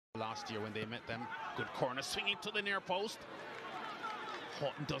last year when they met them. Good corner, swinging to the near post.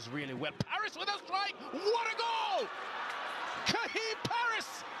 Houghton does really well. Paris with a strike. What a goal! Kaheem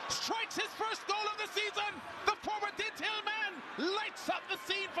Paris strikes his first goal of the season. The former Dinthill man lights up the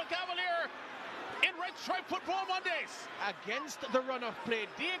scene for Cavalier in Red Stripe Football Mondays. Against the run of play,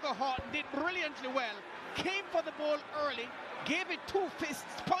 Diego Houghton did brilliantly well. Came for the ball early, gave it 2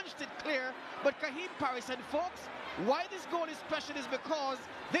 fists, punched it clear. But Kaheem Paris, and folks, why this goal is special is because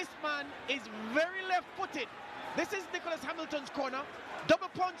this man is very left-footed. This is Nicholas Hamilton's corner. Double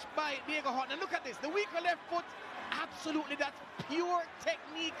punch by Diego Houghton. And look at this, the weaker left foot. Absolutely, that's pure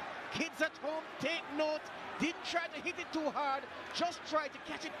technique. Kids at home, take note. Didn't try to hit it too hard, just tried to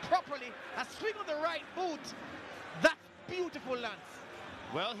catch it properly. A swing of the right boot. That's beautiful, Lance.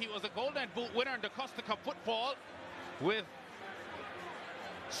 Well, he was a Golden Boot winner in the Costa Cup football with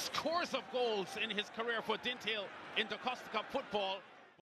scores of goals in his career for Dinthill in the Costa Cup football.